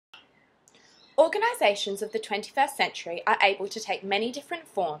Organisations of the 21st century are able to take many different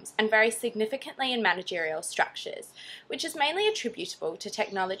forms and vary significantly in managerial structures, which is mainly attributable to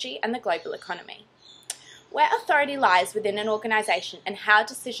technology and the global economy. Where authority lies within an organisation and how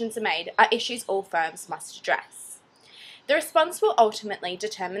decisions are made are issues all firms must address. The response will ultimately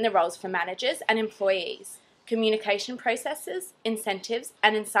determine the roles for managers and employees, communication processes, incentives,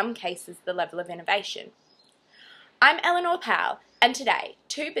 and in some cases the level of innovation. I'm Eleanor Powell, and today,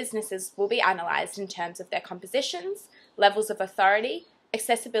 two businesses will be analysed in terms of their compositions, levels of authority,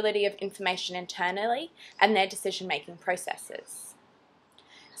 accessibility of information internally, and their decision-making processes.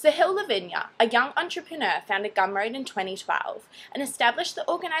 Sahil Lavinia, a young entrepreneur, founded Gumroad in 2012 and established the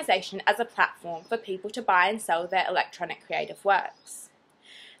organisation as a platform for people to buy and sell their electronic creative works.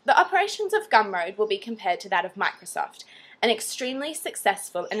 The operations of Gumroad will be compared to that of Microsoft, an extremely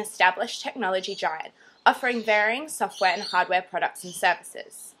successful and established technology giant offering varying software and hardware products and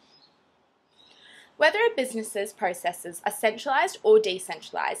services. Whether a business's processes are centralised or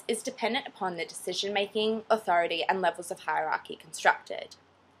decentralised is dependent upon the decision-making, authority and levels of hierarchy constructed.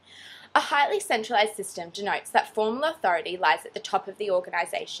 A highly centralised system denotes that formal authority lies at the top of the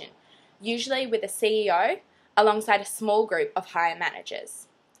organisation, usually with a CEO alongside a small group of higher managers.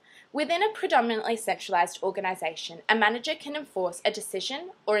 Within a predominantly centralised organisation, a manager can enforce a decision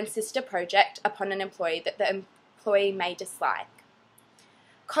or insist a project upon an employee that the employee may dislike.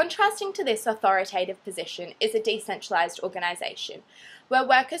 Contrasting to this authoritative position is a decentralised organisation, where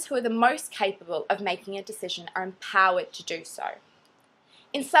workers who are the most capable of making a decision are empowered to do so.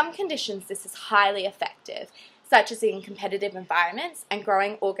 In some conditions, this is highly effective, such as in competitive environments and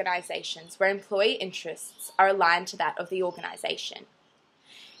growing organisations where employee interests are aligned to that of the organisation.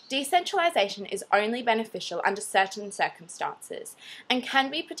 Decentralisation is only beneficial under certain circumstances and can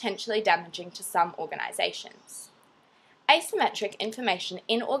be potentially damaging to some organisations. Asymmetric information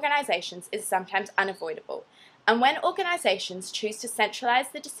in organisations is sometimes unavoidable, and when organisations choose to centralise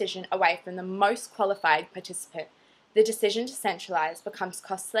the decision away from the most qualified participant, the decision to centralise becomes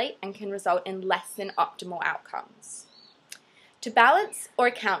costly and can result in less than optimal outcomes. To balance or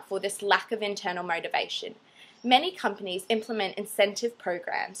account for this lack of internal motivation, many companies implement incentive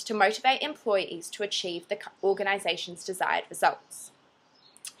programs to motivate employees to achieve the organisation's desired results.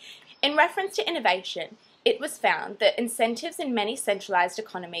 In reference to innovation, it was found that incentives in many centralised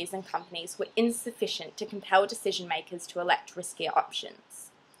economies and companies were insufficient to compel decision makers to elect riskier options.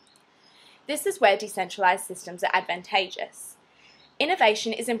 This is where decentralised systems are advantageous.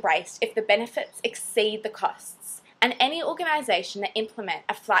 Innovation is embraced if the benefits exceed the costs, and any organisation that implement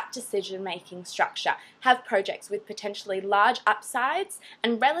a flat decision-making structure have projects with potentially large upsides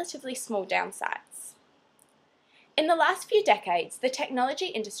and relatively small downsides. In the last few decades, the technology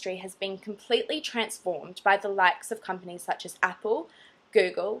industry has been completely transformed by the likes of companies such as Apple,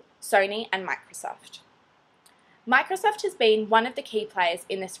 Google, Sony and Microsoft. Microsoft has been one of the key players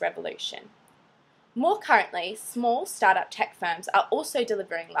in this revolution. More currently, small startup tech firms are also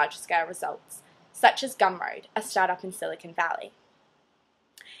delivering large-scale results, such as Gumroad, a startup in Silicon Valley.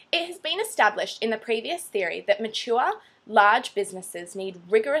 It has been established in the previous theory that mature, large businesses need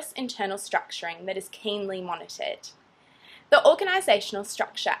rigorous internal structuring that is keenly monitored. The organisational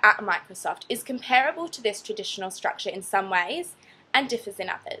structure at Microsoft is comparable to this traditional structure in some ways and differs in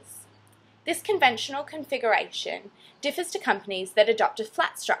others. This conventional configuration differs to companies that adopt a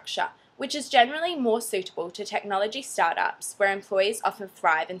flat structure, which is generally more suitable to technology startups where employees often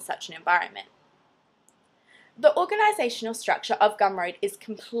thrive in such an environment. The organisational structure of Gumroad is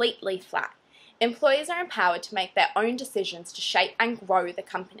completely flat. Employees are empowered to make their own decisions to shape and grow the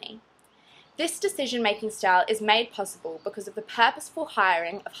company. This decision-making style is made possible because of the purposeful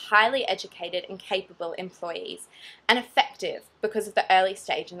hiring of highly educated and capable employees, and effective because of the early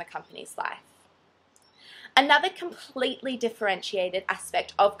stage in the company's life. Another completely differentiated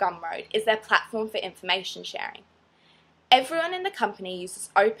aspect of Gumroad is their platform for information sharing. Everyone in the company uses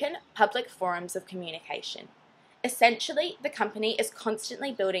open, public forums of communication. Essentially, the company is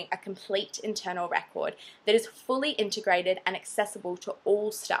constantly building a complete internal record that is fully integrated and accessible to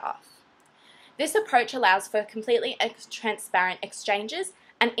all staff. This approach allows for completely transparent exchanges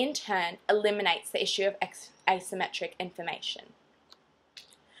and in turn eliminates the issue of asymmetric information.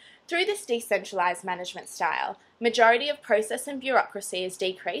 Through this decentralised management style, majority of process and bureaucracy is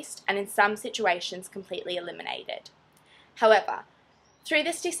decreased and in some situations completely eliminated. However, through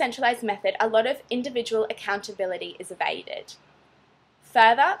this decentralised method, a lot of individual accountability is evaded.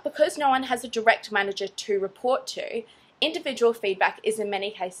 Further, because no one has a direct manager to report to, individual feedback is in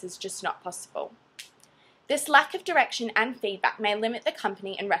many cases just not possible. This lack of direction and feedback may limit the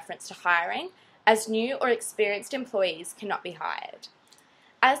company in reference to hiring, as new or experienced employees cannot be hired.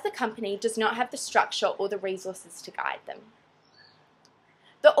 as the company does not have the structure or the resources to guide them.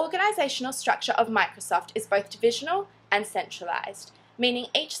 The organisational structure of Microsoft is both divisional and centralised, meaning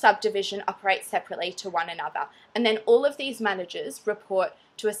each subdivision operates separately to one another, and then all of these managers report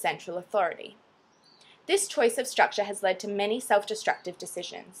to a central authority. This choice of structure has led to many self-destructive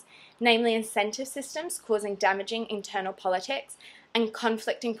decisions, namely incentive systems causing damaging internal politics and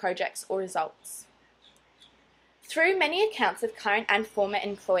conflicting projects or results. Through many accounts of current and former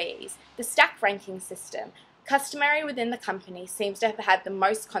employees, the stack ranking system, customary within the company, seems to have had the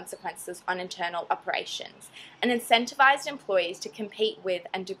most consequences on internal operations and incentivized employees to compete with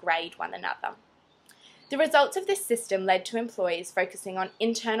and degrade one another. The results of this system led to employees focusing on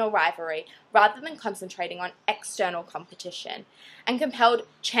internal rivalry rather than concentrating on external competition, and compelled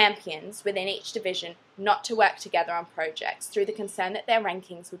champions within each division not to work together on projects through the concern that their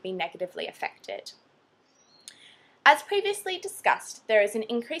rankings would be negatively affected. As previously discussed, there is an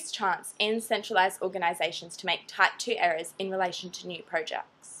increased chance in centralised organisations to make Type 2 errors in relation to new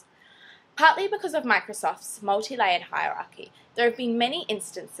projects. Partly because of Microsoft's multi-layered hierarchy, there have been many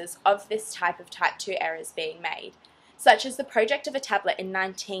instances of this type of Type 2 errors being made, such as the project of a tablet in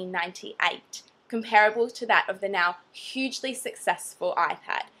 1998, comparable to that of the now hugely successful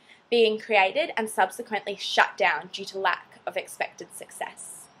iPad, being created and subsequently shut down due to lack of expected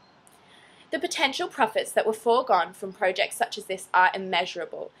success. The potential profits that were foregone from projects such as this are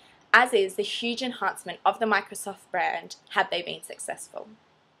immeasurable, as is the huge enhancement of the Microsoft brand had they been successful.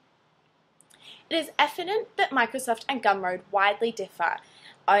 It is evident that Microsoft and Gumroad widely differ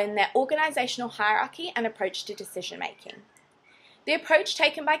in their organisational hierarchy and approach to decision making. The approach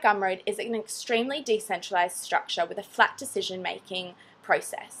taken by Gumroad is an extremely decentralised structure with a flat decision making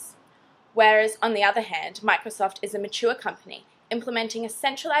process, whereas on the other hand, Microsoft is a mature company implementing a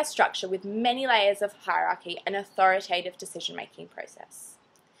centralised structure with many layers of hierarchy and authoritative decision-making process.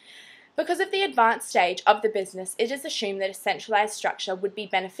 Because of the advanced stage of the business, it is assumed that a centralised structure would be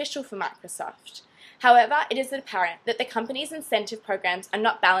beneficial for Microsoft. However, it is apparent that the company's incentive programs are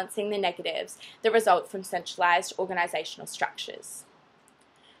not balancing the negatives that result from centralised organisational structures.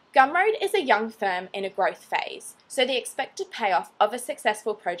 Gumroad is a young firm in a growth phase, so the expected payoff of a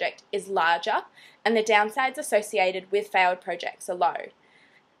successful project is larger and the downsides associated with failed projects are low.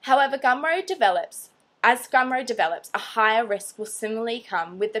 However, as Gumroad develops, a higher risk will similarly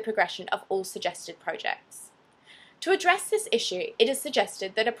come with the progression of all suggested projects. To address this issue, it is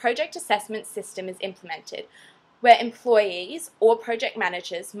suggested that a project assessment system is implemented, where employees or project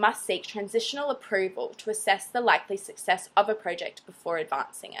managers must seek transitional approval to assess the likely success of a project before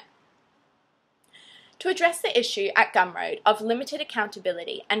advancing it. To address the issue at Gumroad of limited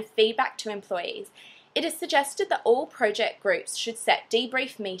accountability and feedback to employees, it is suggested that all project groups should set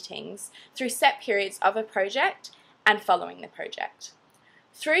debrief meetings through set periods of a project and following the project.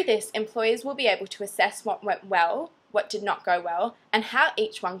 Through this, employees will be able to assess what went well, what did not go well, and how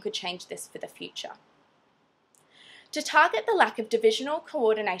each one could change this for the future. To target the lack of divisional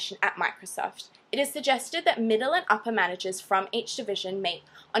coordination at Microsoft, it is suggested that middle and upper managers from each division meet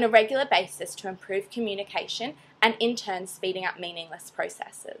on a regular basis to improve communication and in turn speeding up meaningless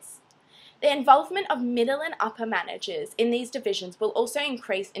processes. The involvement of middle and upper managers in these divisions will also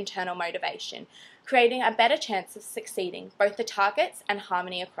increase internal motivation, creating a better chance of succeeding both the targets and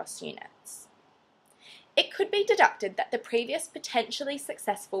harmony across units. It could be deducted that the previous potentially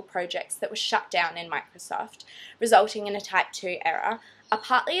successful projects that were shut down in Microsoft, resulting in a Type 2 error, are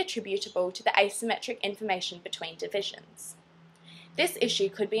partly attributable to the asymmetric information between divisions. This issue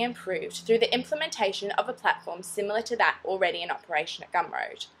could be improved through the implementation of a platform similar to that already in operation at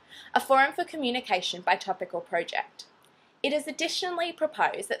Gumroad, a forum for communication by topic or project. It is additionally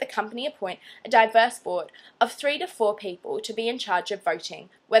proposed that the company appoint a diverse board of 3 to 4 people to be in charge of voting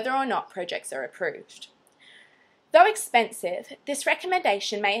whether or not projects are approved. Though expensive, this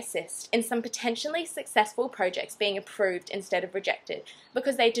recommendation may assist in some potentially successful projects being approved instead of rejected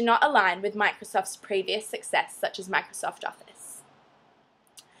because they do not align with Microsoft's previous success, such as Microsoft Office.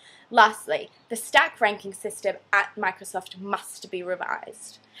 Lastly, the stack ranking system at Microsoft must be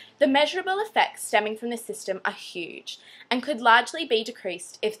revised. The measurable effects stemming from the system are huge and could largely be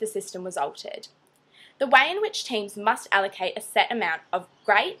decreased if the system was altered. The way in which teams must allocate a set amount of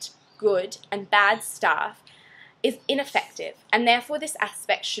great, good, and bad staff is ineffective, and therefore this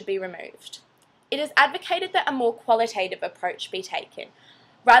aspect should be removed. It is advocated that a more qualitative approach be taken.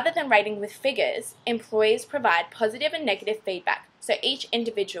 Rather than rating with figures, employees provide positive and negative feedback so each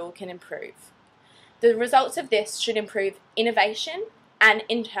individual can improve. The results of this should improve innovation and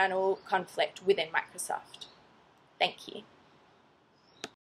internal conflict within Microsoft. Thank you.